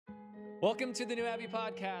Welcome to the New Abbey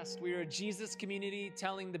Podcast. We are a Jesus community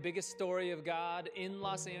telling the biggest story of God in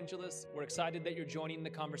Los Angeles. We're excited that you're joining the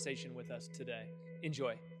conversation with us today.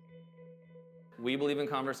 Enjoy. We believe in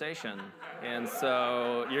conversation. And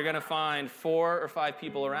so you're going to find 4 or 5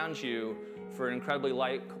 people around you for an incredibly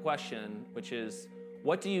light question, which is,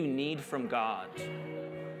 what do you need from God?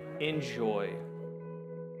 Enjoy.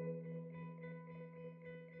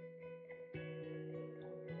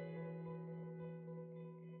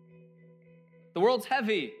 The world's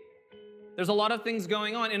heavy. There's a lot of things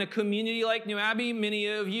going on. In a community like New Abbey, many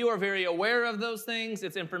of you are very aware of those things.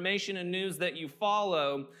 It's information and news that you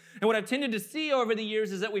follow. And what I've tended to see over the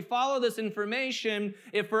years is that we follow this information.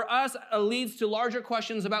 It, for us, leads to larger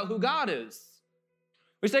questions about who God is.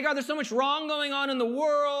 We say, God, there's so much wrong going on in the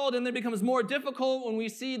world, and it becomes more difficult when we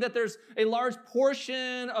see that there's a large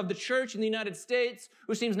portion of the church in the United States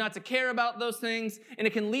who seems not to care about those things, and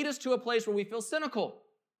it can lead us to a place where we feel cynical.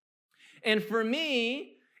 And for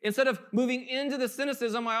me, instead of moving into the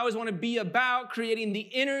cynicism, I always want to be about creating the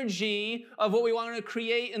energy of what we want to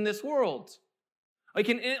create in this world. We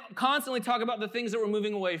can constantly talk about the things that we're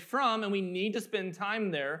moving away from, and we need to spend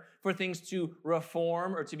time there for things to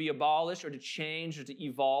reform or to be abolished or to change or to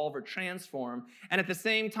evolve or transform. And at the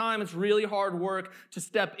same time, it's really hard work to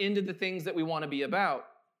step into the things that we want to be about.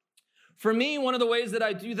 For me, one of the ways that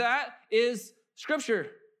I do that is Scripture.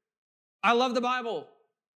 I love the Bible.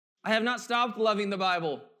 I have not stopped loving the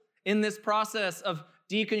Bible in this process of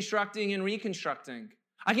deconstructing and reconstructing.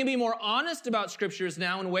 I can be more honest about Scriptures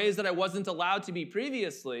now in ways that I wasn't allowed to be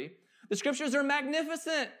previously. The Scriptures are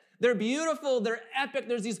magnificent. They're beautiful. They're epic.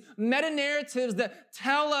 There's these meta-narratives that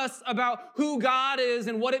tell us about who God is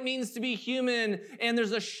and what it means to be human. And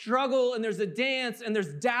there's a struggle, and there's a dance, and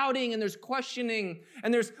there's doubting, and there's questioning,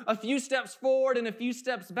 and there's a few steps forward and a few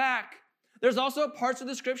steps back. There's also parts of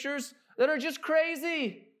the Scriptures that are just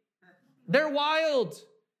crazy. They're wild.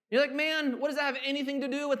 You're like, man, what does that have anything to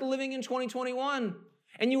do with living in 2021?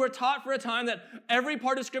 And you were taught for a time that every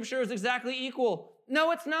part of Scripture is exactly equal.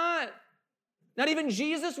 No, it's not. Not even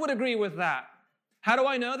Jesus would agree with that. How do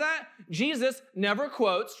I know that? Jesus never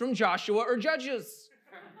quotes from Joshua or Judges.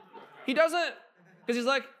 He doesn't, because he's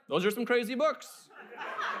like, those are some crazy books.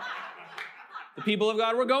 The people of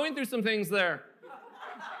God were going through some things there,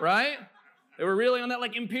 right? They were really on that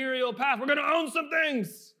imperial path. We're going to own some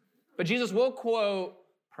things. But Jesus will quote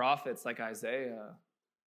prophets like Isaiah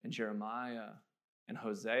and Jeremiah and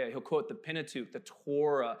Hosea. He'll quote the Pentateuch, the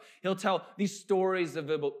Torah. He'll tell these stories of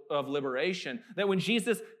liberation. That when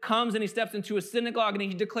Jesus comes and he steps into a synagogue and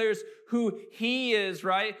he declares who he is,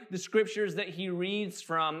 right? The scriptures that he reads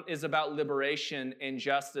from is about liberation and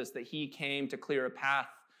justice, that he came to clear a path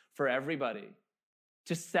for everybody,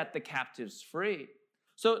 to set the captives free.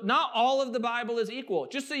 So not all of the Bible is equal.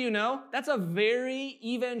 Just so you know, that's a very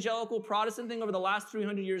evangelical Protestant thing over the last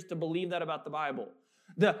 300 years to believe that about the Bible.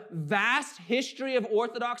 The vast history of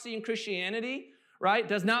orthodoxy in Christianity, right,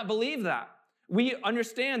 does not believe that. We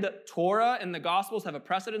understand that Torah and the Gospels have a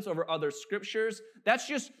precedence over other scriptures. That's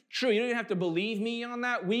just true. You don't even have to believe me on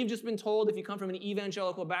that. We've just been told, if you come from an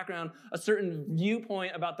evangelical background, a certain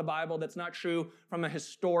viewpoint about the Bible that's not true from a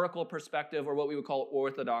historical perspective or what we would call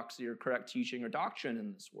orthodoxy or correct teaching or doctrine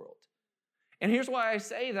in this world. And here's why I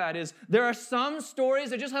say that is there are some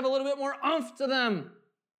stories that just have a little bit more oomph to them.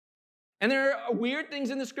 And there are weird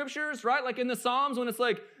things in the scriptures, right? Like in the Psalms when it's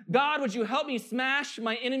like, God, would you help me smash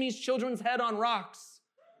my enemy's children's head on rocks?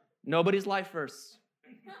 Nobody's life verse.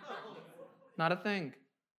 Not a thing.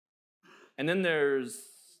 And then there's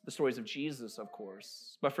the stories of Jesus, of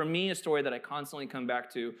course. But for me, a story that I constantly come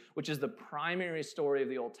back to, which is the primary story of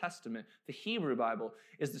the Old Testament, the Hebrew Bible,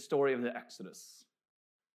 is the story of the Exodus.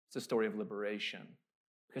 It's a story of liberation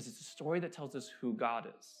because it's a story that tells us who God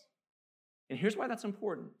is. And here's why that's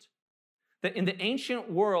important. That in the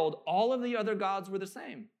ancient world, all of the other gods were the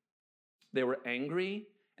same. They were angry,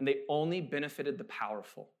 and they only benefited the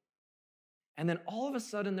powerful. And then all of a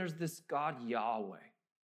sudden, there's this God Yahweh.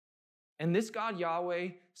 And this God Yahweh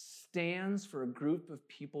stands for a group of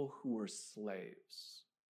people who were slaves.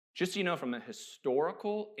 Just so you know, from a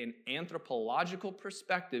historical and anthropological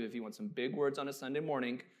perspective, if you want some big words on a Sunday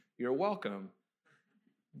morning, you're welcome.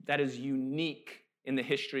 That is unique in the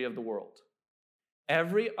history of the world.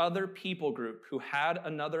 Every other people group who had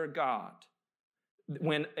another god,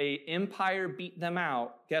 when an empire beat them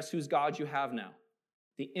out, guess whose god you have now?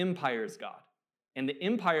 The empire's god. And the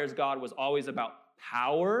empire's god was always about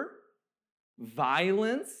power,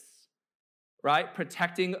 violence, right?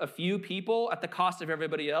 Protecting a few people at the cost of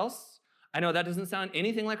everybody else. I know that doesn't sound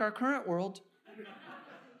anything like our current world.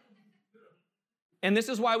 And this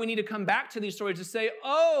is why we need to come back to these stories to say,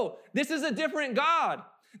 oh, this is a different God.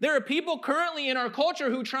 There are people currently in our culture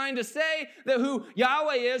who are trying to say that who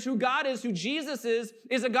Yahweh is, who God is, who Jesus is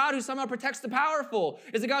a God who somehow protects the powerful,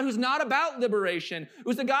 is a God who's not about liberation,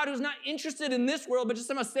 who's a God who's not interested in this world, but just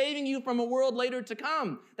somehow saving you from a world later to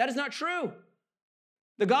come. That is not true.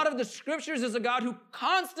 The God of the scriptures is a God who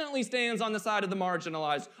constantly stands on the side of the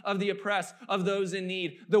marginalized, of the oppressed, of those in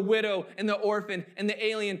need, the widow and the orphan and the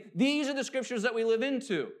alien. These are the scriptures that we live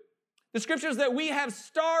into. The scriptures that we have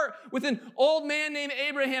start with an old man named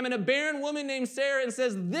Abraham and a barren woman named Sarah and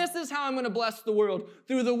says, this is how I'm going to bless the world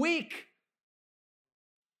through the weak,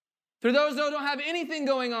 through those who don't have anything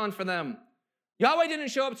going on for them. Yahweh didn't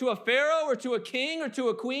show up to a pharaoh or to a king or to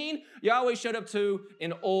a queen. Yahweh showed up to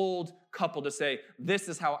an old couple to say, this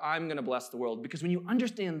is how I'm going to bless the world. Because when you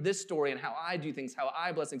understand this story and how I do things, how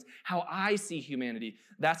I bless things, how I see humanity,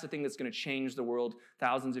 that's the thing that's going to change the world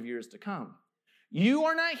thousands of years to come. You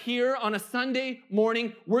are not here on a Sunday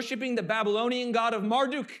morning worshiping the Babylonian god of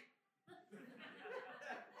Marduk.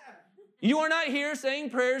 You are not here saying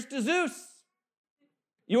prayers to Zeus.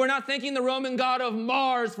 You are not thanking the Roman god of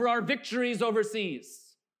Mars for our victories overseas.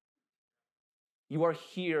 You are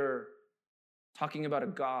here talking about a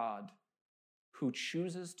God who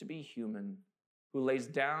chooses to be human, who lays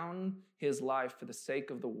down his life for the sake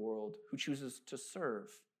of the world, who chooses to serve,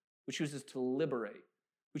 who chooses to liberate,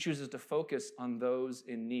 who chooses to focus on those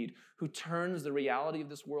in need, who turns the reality of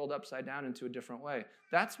this world upside down into a different way.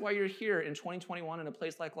 That's why you're here in 2021 in a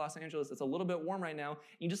place like Los Angeles. It's a little bit warm right now.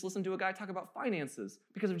 You just listen to a guy talk about finances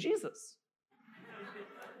because of Jesus.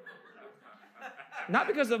 Not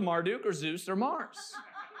because of Marduk or Zeus or Mars.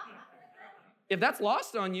 If that's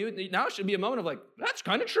lost on you, now it should be a moment of like, that's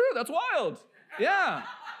kind of true. That's wild. Yeah.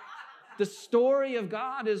 The story of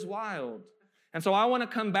God is wild. And so I want to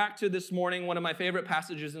come back to this morning one of my favorite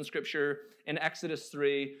passages in Scripture in Exodus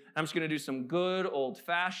 3. I'm just going to do some good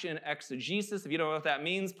old-fashioned exegesis. If you don't know what that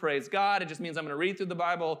means, praise God. It just means I'm going to read through the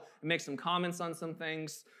Bible and make some comments on some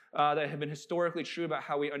things that have been historically true about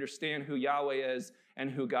how we understand who Yahweh is and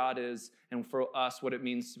who God is, and for us, what it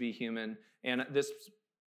means to be human. And this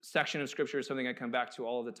section of Scripture is something I come back to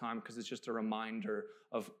all of the time because it's just a reminder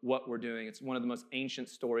of what we're doing. It's one of the most ancient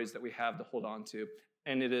stories that we have to hold on to,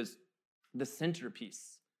 and it is the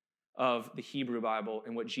centerpiece of the Hebrew Bible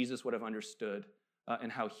and what Jesus would have understood and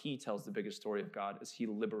how he tells the biggest story of God as he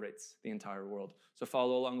liberates the entire world. So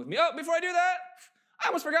follow along with me. Oh, before I do that, I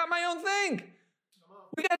almost forgot my own thing.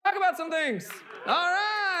 We got to talk about some things. All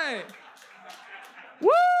right. Woo!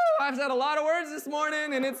 I've said a lot of words this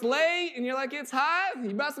morning, and it's late, and you're like, it's hot.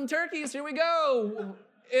 You brought some turkeys. Here we go.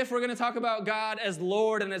 If we're going to talk about God as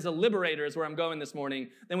Lord and as a liberator is where I'm going this morning,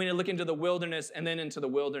 then we need to look into the wilderness and then into the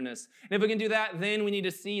wilderness. And if we can do that, then we need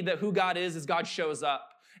to see that who God is God shows up.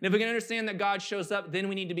 And if we can understand that God shows up, then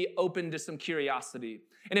we need to be open to some curiosity.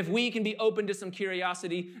 And if we can be open to some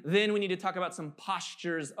curiosity, then we need to talk about some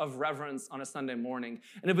postures of reverence on a Sunday morning.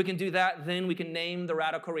 And if we can do that, then we can name the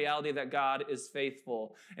radical reality that God is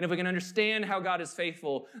faithful. And if we can understand how God is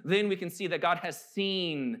faithful, then we can see that God has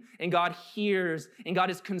seen and God hears and God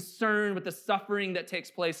is concerned with the suffering that takes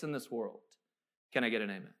place in this world. Can I get an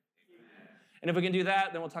amen? Amen. And if we can do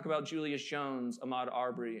that, then we'll talk about Julius Jones, Ahmaud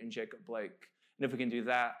Arbery, and Jacob Blake. And if we can do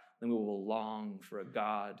that, then we will long for a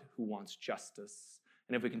God who wants justice.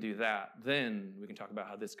 And if we can do that, then we can talk about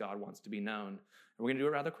how this God wants to be known. And we're going to do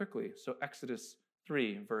it rather quickly. So Exodus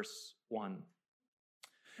 3, verse 1.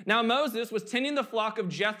 Now Moses was tending the flock of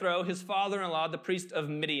Jethro, his father-in-law, the priest of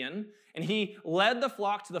Midian, and he led the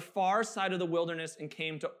flock to the far side of the wilderness and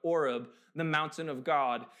came to Oreb, the mountain of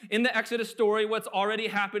God. In the Exodus story, what's already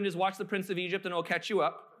happened is watch the Prince of Egypt and it'll catch you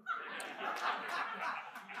up.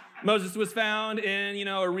 Moses was found in,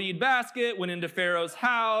 a reed basket, went into Pharaoh's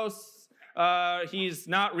house. He's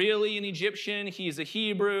not really an Egyptian. He's a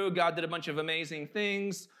Hebrew. God did a bunch of amazing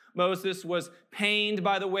things. Moses was pained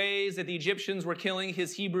by the ways that the Egyptians were killing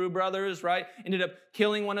his Hebrew brothers, right? Ended up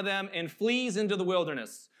killing one of them and flees into the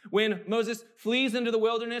wilderness. When Moses flees into the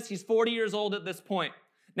wilderness, he's 40 years old at this point.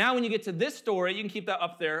 Now, when you get to this story, you can keep that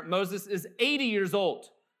up there. Moses is 80 years old.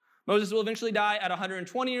 Moses will eventually die at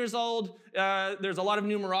 120 years old. There's a lot of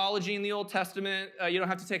numerology in the Old Testament. You don't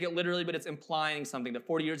have to take it literally, but it's implying something, that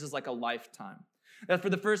 40 years is like a lifetime. That for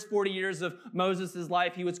the first 40 years of Moses'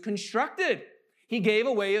 life, he was constructed. He gave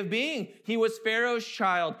a way of being. He was Pharaoh's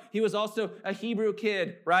child. He was also a Hebrew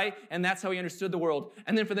kid, right? And that's how he understood the world.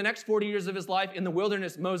 And then for the next 40 years of his life in the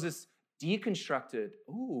wilderness, Moses deconstructed.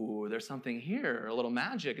 Ooh, there's something here, a little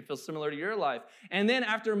magic. It feels similar to your life. And then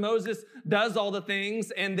after Moses does all the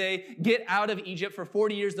things and they get out of Egypt for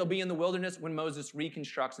 40 years, they'll be in the wilderness when Moses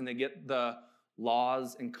reconstructs and they get the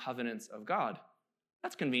laws and covenants of God.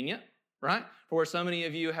 That's convenient. right? For where so many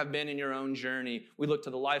of you have been in your own journey, we look to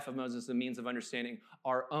the life of Moses as a means of understanding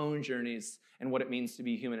our own journeys and what it means to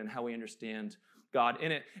be human and how we understand God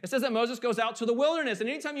in it. It says that Moses goes out to the wilderness. And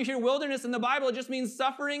anytime you hear wilderness in the Bible, it just means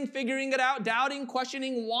suffering, figuring it out, doubting,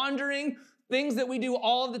 questioning, wandering, things that we do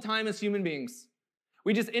all of the time as human beings.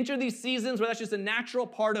 We just enter these seasons where that's just a natural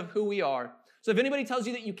part of who we are. So if anybody tells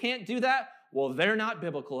you that you can't do that, well, they're not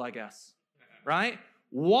biblical, I guess, right?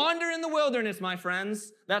 Wander in the wilderness, my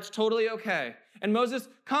friends. That's totally okay. And Moses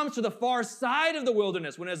comes to the far side of the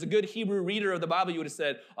wilderness, when as a good Hebrew reader of the Bible, you would have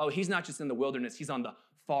said, oh, he's not just in the wilderness, he's on the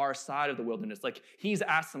far side of the wilderness. Like, he's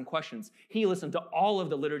asked some questions. He listened to all of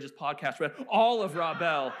the Liturgist podcasts, read all of Rob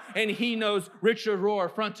Bell, and he knows Richard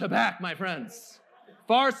Rohr front to back, my friends.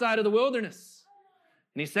 Far side of the wilderness.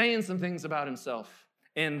 And he's saying some things about himself.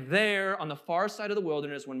 And there, on the far side of the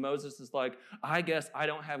wilderness, when Moses is like, I guess I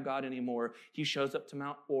don't have God anymore, he shows up to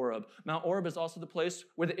Mount Oreb. Mount Oreb is also the place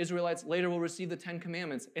where the Israelites later will receive the 10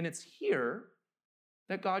 Commandments. And it's here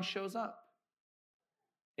that God shows up.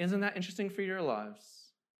 Isn't that interesting for your lives?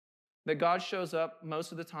 That God shows up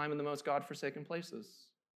most of the time in the most God-forsaken places.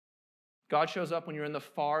 God shows up when you're in the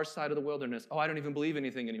far side of the wilderness. Oh, I don't even believe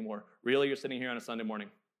anything anymore. Really? You're sitting here on a Sunday morning?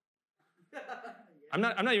 I'm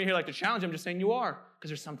not even here like to challenge. I'm just saying you are, because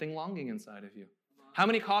there's something longing inside of you. How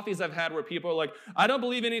many coffees I've had where people are like, I don't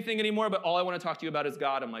believe anything anymore, but all I want to talk to you about is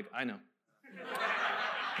God. I'm like, I know.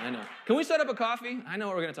 I know. Can we set up a coffee? I know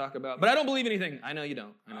what we're going to talk about, but I don't believe anything. I know you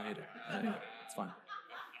don't. I know you do. I know you don't. It's fine.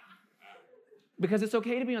 Because it's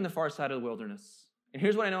okay to be on the far side of the wilderness. And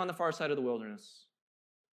here's what I know on the far side of the wilderness.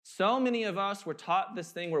 So many of us were taught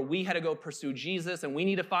this thing where we had to go pursue Jesus and we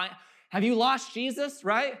need to find. Have you lost Jesus,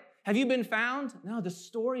 right? Have you been found? No, the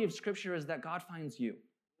story of Scripture is that God finds you.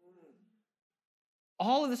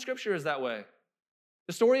 All of the Scripture is that way.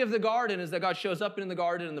 The story of the garden is that God shows up in the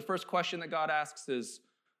garden, and the first question that God asks is,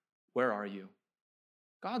 where are you?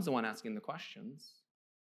 God's the one asking the questions.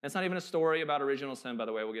 And it's not even a story about original sin, by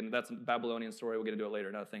the way. That's a Babylonian story. We'll get into it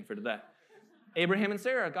later. Not a thing for today. Abraham and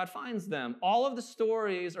Sarah, God finds them. All of the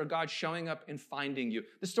stories are God showing up and finding you.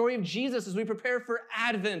 The story of Jesus as we prepare for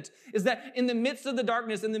Advent is that in the midst of the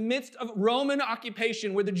darkness, in the midst of Roman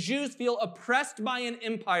occupation, where the Jews feel oppressed by an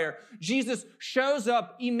empire, Jesus shows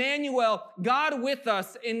up, Emmanuel, God with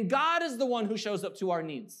us, and God is the one who shows up to our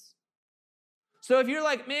needs. So if you're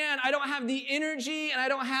like, man, I don't have the energy and I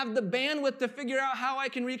don't have the bandwidth to figure out how I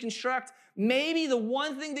can reconstruct, maybe the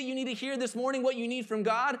one thing that you need to hear this morning, what you need from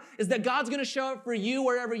God, is that God's going to show up for you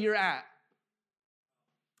wherever you're at.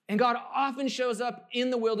 And God often shows up in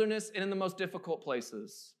the wilderness and in the most difficult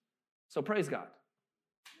places. So praise God.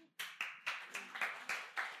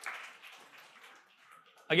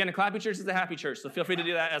 Again, a clappy church is a happy church, so feel free to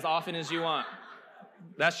do that as often as you want.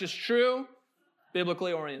 That's just true.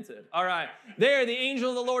 Biblically oriented. All right. There, the angel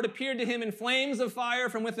of the Lord appeared to him in flames of fire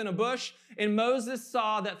from within a bush, and Moses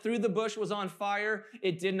saw that through the bush was on fire,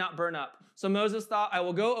 it did not burn up. So Moses thought, I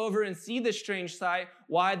will go over and see this strange sight,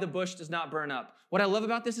 why the bush does not burn up. What I love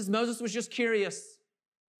about this is Moses was just curious.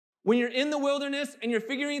 When you're in the wilderness and you're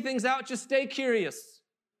figuring things out, just stay curious.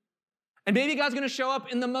 And maybe God's going to show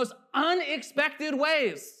up in the most unexpected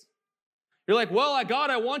ways. You're like, well, God,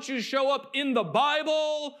 I want you to show up in the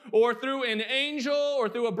Bible or through an angel or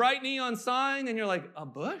through a bright neon sign. And you're like, a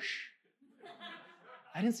bush?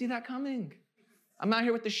 I didn't see that coming. I'm out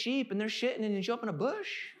here with the sheep and they're shitting and you show up in a bush.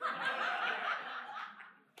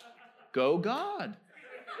 Go God.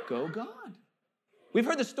 Go God. We've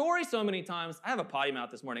heard the story so many times. I have a potty mouth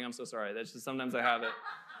this morning. I'm so sorry. That's just sometimes I have it.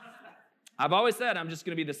 I've always said I'm just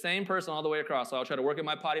going to be the same person all the way across. So I'll try to work at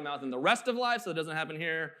my potty mouth in the rest of life so it doesn't happen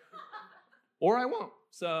here. Or I won't.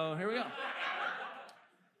 So here we go.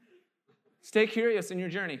 Stay curious in your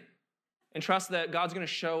journey and trust that God's going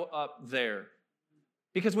to show up there.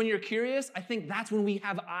 Because when you're curious, I think that's when we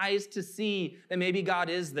have eyes to see that maybe God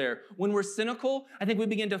is there. When we're cynical, I think we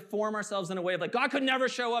begin to form ourselves in a way of like, God could never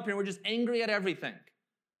show up here. We're just angry at everything.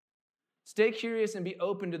 Stay curious and be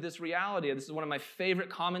open to this reality. This is one of my favorite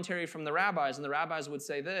commentary from the rabbis, and the rabbis would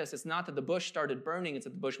say this, it's not that the bush started burning, it's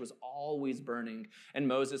that the bush was always burning, and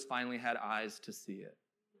Moses finally had eyes to see it.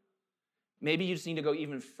 Maybe you just need to go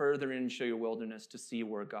even further into your wilderness to see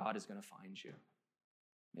where God is going to find you.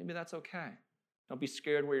 Maybe that's okay. Don't be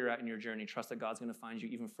scared where you're at in your journey. Trust that God's going to find you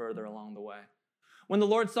even further along the way. When the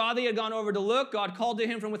Lord saw that he had gone over to look, God called to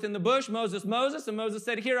him from within the bush, Moses, Moses, and Moses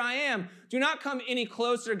said, here I am. Do not come any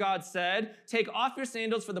closer, God said. Take off your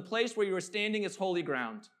sandals, for the place where you are standing is holy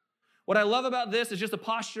ground. What I love about this is just a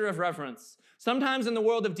posture of reverence. Sometimes in the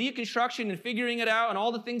world of deconstruction and figuring it out and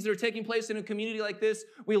all the things that are taking place in a community like this,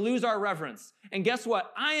 we lose our reverence. And guess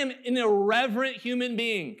what? I am an irreverent human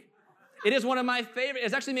being. It is one of my favorite.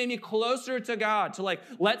 It's actually made me closer to God, to like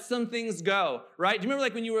let some things go, right? Do you remember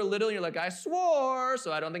like when you were little and you're like, I swore,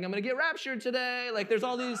 so I don't think I'm gonna get raptured today. Like there's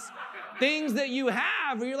all these things that you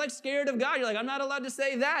have where you're like scared of God. You're like, I'm not allowed to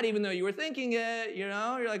say that even though you were thinking it, you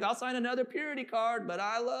know? You're like, I'll sign another purity card, but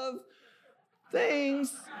I love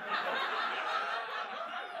things.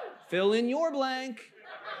 Fill in your blank.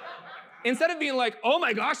 Instead of being like, oh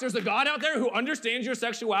my gosh, there's a God out there who understands your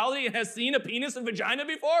sexuality and has seen a penis and vagina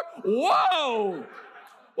before? Whoa!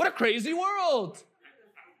 What a crazy world.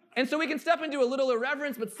 And so we can step into a little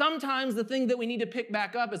irreverence, but sometimes the thing that we need to pick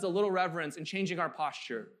back up is a little reverence and changing our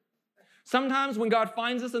posture. Sometimes when God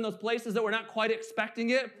finds us in those places that we're not quite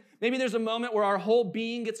expecting it, maybe there's a moment where our whole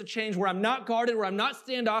being gets a change, where I'm not guarded, where I'm not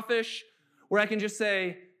standoffish, where I can just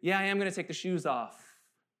say, yeah, I am going to take the shoes off,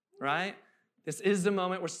 right? This is the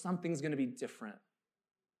moment where something's going to be different.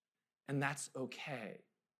 And that's okay.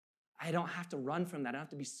 I don't have to run from that. I don't have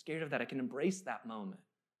to be scared of that. I can embrace that moment.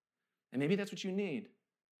 And maybe that's what you need.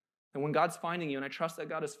 And when God's finding you, and I trust that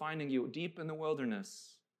God is finding you deep in the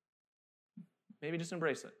wilderness, maybe just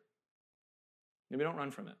embrace it. Maybe don't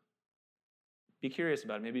run from it. Be curious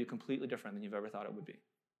about it. Maybe completely different than you've ever thought it would be.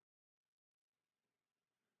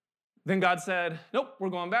 Then God said, nope, we're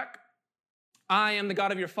going back. I am the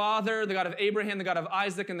God of your father, the God of Abraham, the God of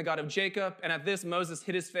Isaac, and the God of Jacob. And at this, Moses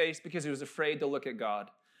hid his face because he was afraid to look at God.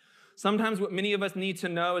 Sometimes what many of us need to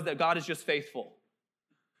know is that God is just faithful.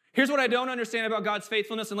 Here's what I don't understand about God's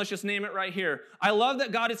faithfulness, and let's just name it right here. I love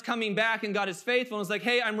that God is coming back and God is faithful. And it's like,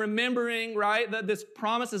 hey, I'm remembering, right, that this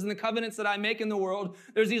promises and the covenants that I make in the world,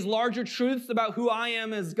 there's these larger truths about who I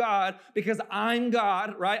am as God because I'm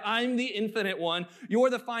God, right? I'm the infinite one. You're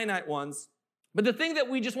the finite ones. But the thing that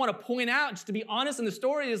we just want to point out, just to be honest in the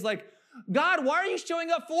story, is like, God, why are you showing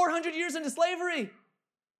up 400 years into slavery?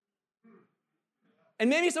 And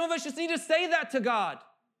maybe some of us just need to say that to God.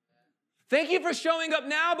 Thank you for showing up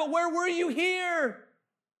now, but where were you here?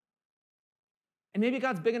 And maybe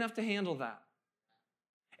God's big enough to handle that.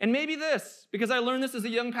 And maybe this, because I learned this as a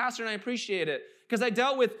young pastor and I appreciate it, because I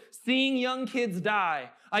dealt with seeing young kids die.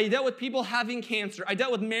 I dealt with people having cancer. I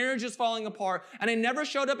dealt with marriages falling apart, and I never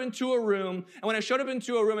showed up into a room. And when I showed up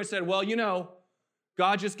into a room, I said, well, you know,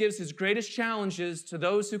 God just gives his greatest challenges to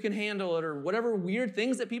those who can handle it, or whatever weird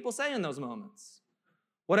things that people say in those moments.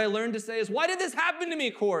 What I learned to say is, why did this happen to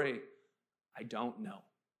me, Corey? I don't know.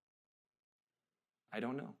 I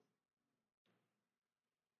don't know.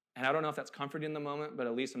 And I don't know if that's comforting in the moment, but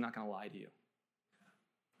at least I'm not going to lie to you.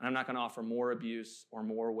 And I'm not going to offer more abuse or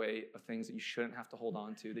more weight of things that you shouldn't have to hold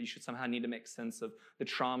on to, that you should somehow need to make sense of the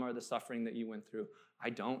trauma or the suffering that you went through. I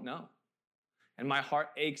don't know. And my heart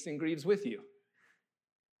aches and grieves with you.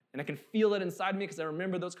 And I can feel it inside me because I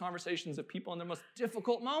remember those conversations of people in their most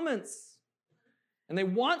difficult moments. And they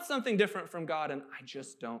want something different from God, and I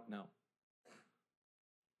just don't know.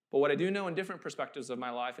 But what I do know in different perspectives of my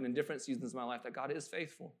life and in different seasons of my life, that God is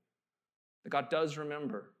faithful, that God does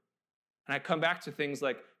remember. And I come back to things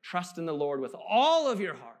like trust in the Lord with all of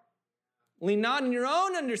your heart. Lean not in your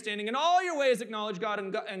own understanding. In all your ways acknowledge God,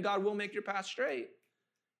 and God will make your path straight.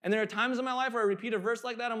 And there are times in my life where I repeat a verse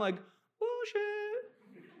like that, I'm like,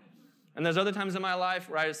 bullshit. And there's other times in my life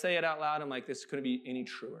where I say it out loud, I'm like, this couldn't be any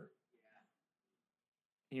truer.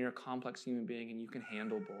 And you're a complex human being, and you can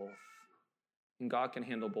handle both. And God can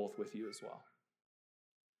handle both with you as well.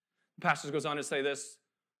 The passage goes on to say this.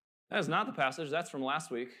 That is not the passage. That's from last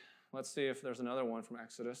week. Let's see if there's another one from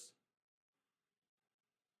Exodus.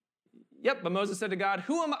 Yep, but Moses said to God,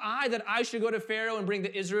 who am I that I should go to Pharaoh and bring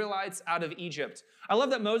the Israelites out of Egypt? I love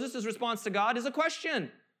that Moses' response to God is a question.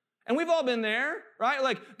 And we've all been there, right?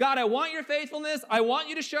 Like, God, I want your faithfulness. I want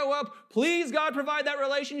you to show up. Please, God, provide that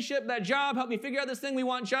relationship, that job. Help me figure out this thing. We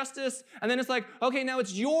want justice. And then it's like, okay, now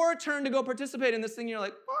it's your turn to go participate in this thing. You're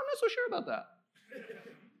like, oh, I'm not so sure about that.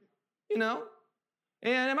 You know?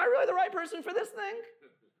 And am I really the right person for this thing?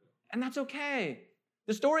 And that's okay.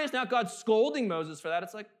 The story is not God scolding Moses for that.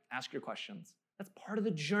 It's like, ask your questions. That's part of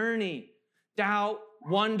the journey. Doubt,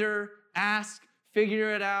 wonder, ask,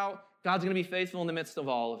 figure it out. God's going to be faithful in the midst of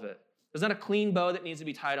all of it. There's not a clean bow that needs to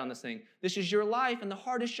be tied on this thing. This is your life, and the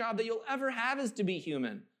hardest job that you'll ever have is to be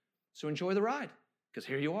human. So enjoy the ride, because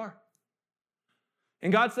here you are.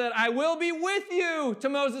 And God said, I will be with you to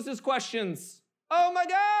Moses' questions. Oh my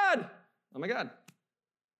God. Oh my God.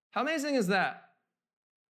 How amazing is that?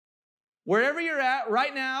 Wherever you're at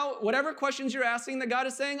right now, whatever questions you're asking, that God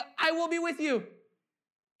is saying, I will be with you.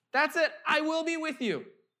 That's it. I will be with you.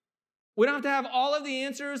 We don't have to have all of the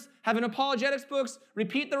answers, have an apologetics books,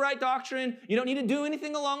 repeat the right doctrine. You don't need to do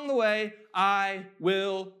anything along the way. I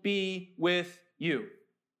will be with you.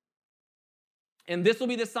 And this will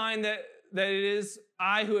be the sign that it is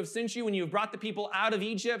I who have sent you, when you have brought the people out of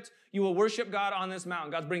Egypt, you will worship God on this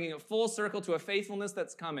mountain. God's bringing it full circle to a faithfulness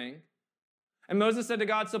that's coming. And Moses said to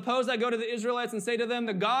God, suppose I go to the Israelites and say to them,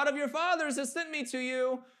 the God of your fathers has sent me to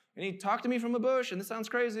you. And he talked to me from a bush, and this sounds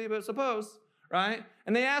crazy, but suppose, right?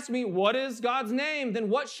 And they asked me, what is God's name? Then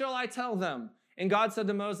what shall I tell them? And God said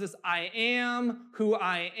to Moses, I am who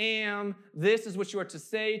I am. This is what you are to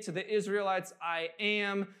say to the Israelites. I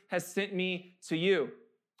am has sent me to you.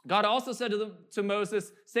 God also said to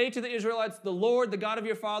Moses, say to the Israelites, the Lord, the God of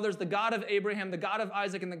your fathers, the God of Abraham, the God of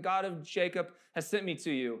Isaac, and the God of Jacob has sent me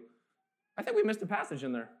to you. I think we missed a passage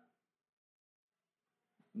in there.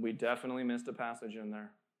 We definitely missed a passage in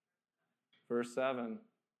there. Verse 7.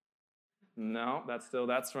 No,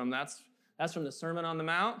 that's from the Sermon on the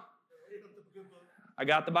Mount. I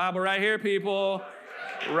got the Bible right here, people.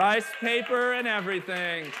 Rice paper and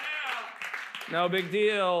everything. No big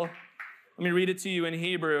deal. Let me read it to you in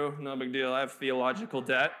Hebrew. No big deal. I have theological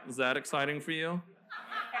debt. Is that exciting for you?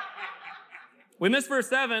 We missed verse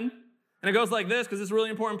 7, and it goes like this, because this is a really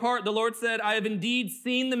important part. The Lord said, I have indeed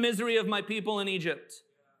seen the misery of my people in Egypt.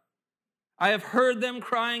 I have heard them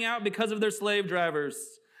crying out because of their slave drivers,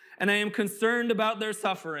 and I am concerned about their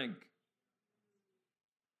suffering.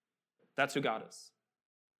 That's who God is.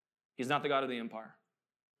 He's not the God of the empire.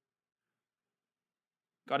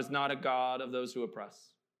 God is not a God of those who oppress.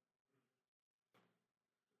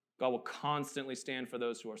 God will constantly stand for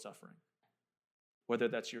those who are suffering. Whether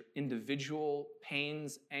that's your individual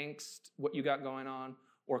pains, angst, what you got going on,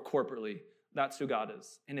 or corporately, that's who God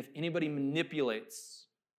is. And if anybody manipulates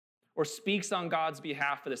or speaks on God's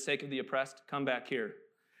behalf for the sake of the oppressed, come back here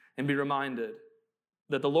and be reminded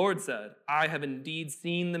that the Lord said, I have indeed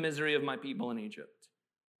seen the misery of my people in Egypt.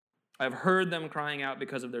 I have heard them crying out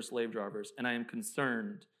because of their slave drivers, and I am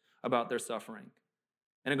concerned about their suffering.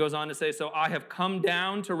 And it goes on to say, so I have come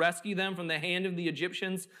down to rescue them from the hand of the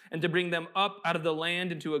Egyptians and to bring them up out of the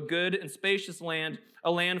land into a good and spacious land,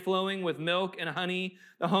 a land flowing with milk and honey,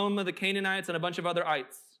 the home of the Canaanites and a bunch of other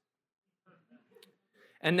ites.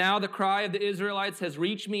 And now the cry of the Israelites has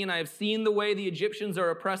reached me, and I have seen the way the Egyptians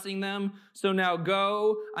are oppressing them. So now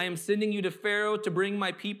go, I am sending you to Pharaoh to bring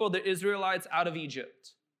my people, the Israelites, out of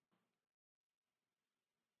Egypt.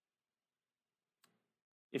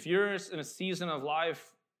 If you're in a season of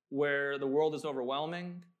life where the world is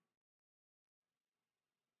overwhelming,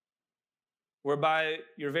 whereby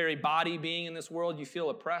your very body being in this world, you feel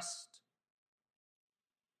oppressed,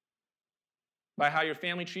 by how your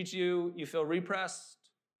family treats you, you feel repressed,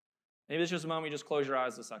 maybe it's just a moment you just close your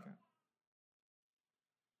eyes a second.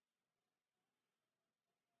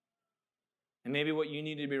 And maybe what you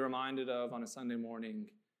need to be reminded of on a Sunday morning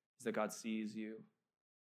is that God sees you.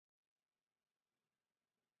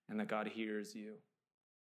 And that God hears you.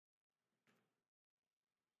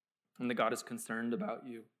 And that God is concerned about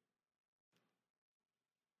you.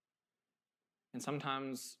 And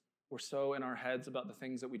sometimes we're so in our heads about the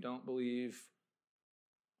things that we don't believe,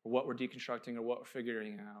 or what we're deconstructing, or what we're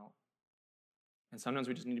figuring out. And sometimes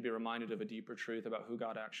we just need to be reminded of a deeper truth about who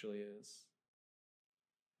God actually is.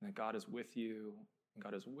 And that God is with you, and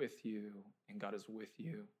God is with you, and God is with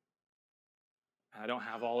you. And I don't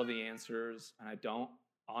have all of the answers, and I don't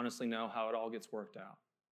honestly know how it all gets worked out.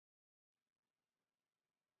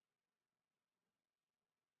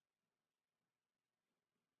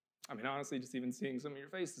 I mean, honestly, just even seeing some of your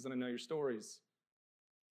faces and I know your stories.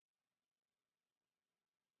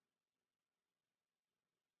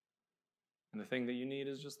 And the thing that you need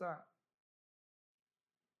is just that.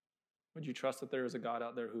 Would you trust that there is a God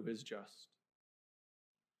out there who is just,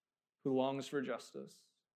 who longs for justice,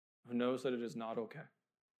 who knows that it is not okay?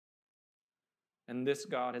 And this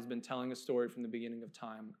God has been telling a story from the beginning of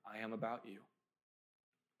time. I am about you,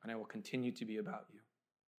 and I will continue to be about you.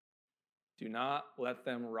 Do not let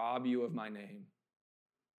them rob you of my name,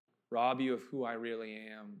 rob you of who I really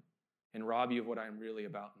am, and rob you of what I'm really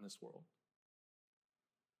about in this world.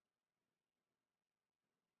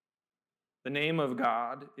 The name of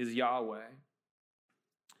God is Yahweh.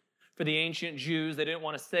 For the ancient Jews, they didn't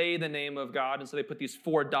want to say the name of God, and so they put these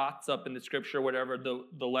 4 dots up in the scripture, whatever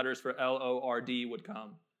the letters for L-O-R-D would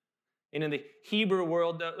come. And in the Hebrew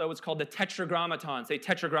world, that was called the tetragrammaton. Say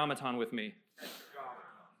tetragrammaton with me. Tetragrammaton.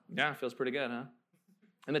 Yeah, feels pretty good, huh?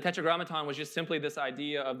 And the tetragrammaton was just simply this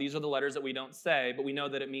idea of these are the letters that we don't say, but we know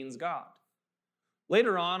that it means God.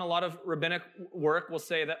 Later on, a lot of rabbinic work will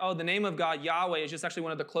say that, the name of God, Yahweh, is just actually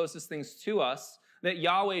one of the closest things to us, that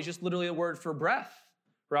Yahweh is just literally a word for breath.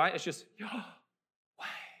 Right? It's just Yahweh,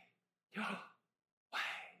 Yahweh.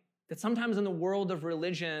 That sometimes in the world of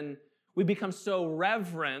religion, we become so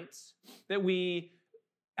reverent that we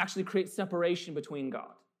actually create separation between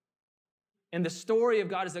God. And the story of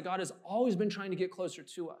God is that God has always been trying to get closer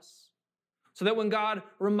to us. So that when God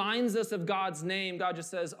reminds us of God's name, God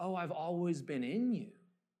just says, oh, I've always been in you.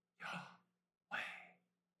 Yahweh.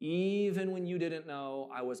 Even when you didn't know,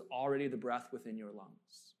 I was already the breath within your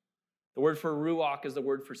lungs. The word for ruach is the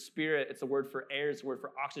word for spirit. It's the word for air. It's the word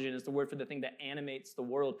for oxygen. It's the word for the thing that animates the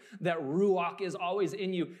world. That ruach is always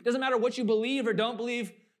in you. It doesn't matter what you believe or don't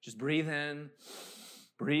believe. Just breathe in,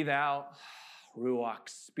 breathe out. Ruach,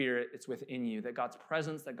 spirit, it's within you. That God's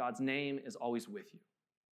presence, that God's name is always with you.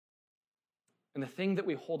 And the thing that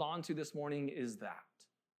we hold on to this morning is that.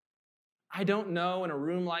 I don't know in a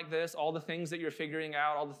room like this all the things that you're figuring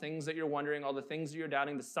out, all the things that you're wondering, all the things that you're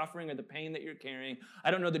doubting, the suffering or the pain that you're carrying.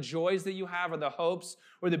 I don't know the joys that you have or the hopes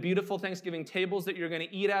or the beautiful Thanksgiving tables that you're going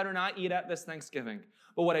to eat at or not eat at this Thanksgiving.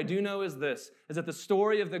 But what I do know is this, is that the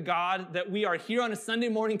story of the God that we are here on a Sunday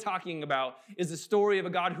morning talking about is the story of a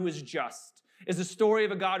God who is just. Is the story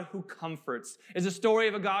of a God who comforts, is the story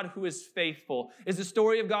of a God who is faithful, is the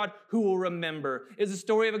story of God who will remember, is the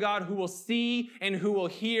story of a God who will see and who will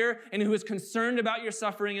hear and who is concerned about your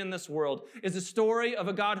suffering in this world, is the story of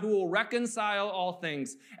a God who will reconcile all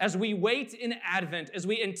things. As we wait in Advent, as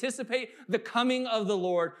we anticipate the coming of the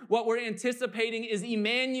Lord, what we're anticipating is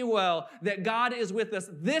Emmanuel, that God is with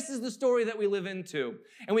us. This is the story that we live into.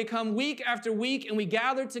 And we come week after week and we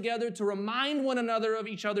gather together to remind one another of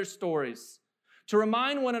each other's stories. To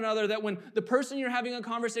remind one another that when the person you're having a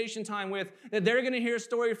conversation time with, that they're going to hear a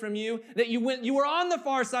story from you, that you were on the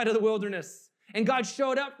far side of the wilderness, and God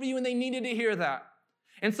showed up for you, and they needed to hear that.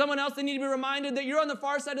 And someone else, they need to be reminded that you're on the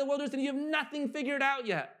far side of the wilderness, and you have nothing figured out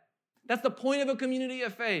yet. That's the point of a community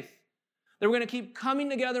of faith. That we're going to keep coming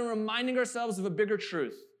together and reminding ourselves of a bigger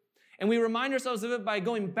truth. And we remind ourselves of it by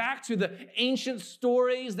going back to the ancient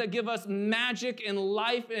stories that give us magic and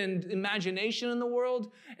life and imagination in the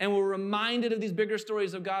world. And we're reminded of these bigger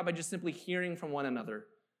stories of God by just simply hearing from one another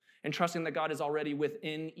and trusting that God is already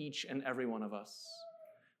within each and every one of us.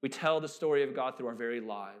 We tell the story of God through our very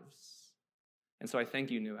lives. And so I thank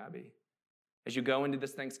you, New Abbey, as you go into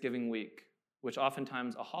this Thanksgiving week, which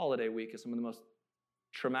oftentimes a holiday week is some of the most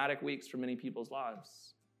traumatic weeks for many people's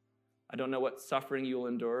lives. I don't know what suffering you'll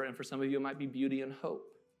endure, and for some of you it might be beauty and hope.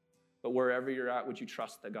 But wherever you're at, would you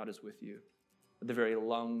trust that God is with you? That the very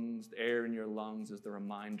lungs, the air in your lungs is the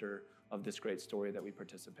reminder of this great story that we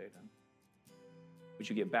participate in. Would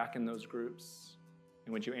you get back in those groups?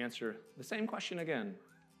 And would you answer the same question again?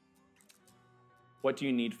 What do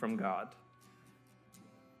you need from God?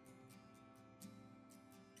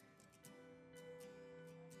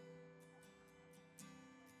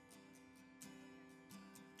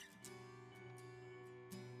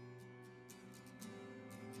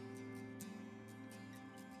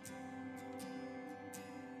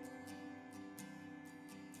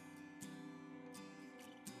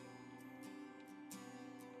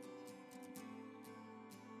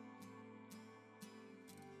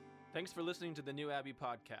 Thanks for listening to the New Abbey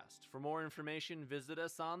podcast. For more information, visit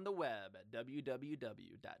us on the web at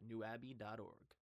www.newabbey.org.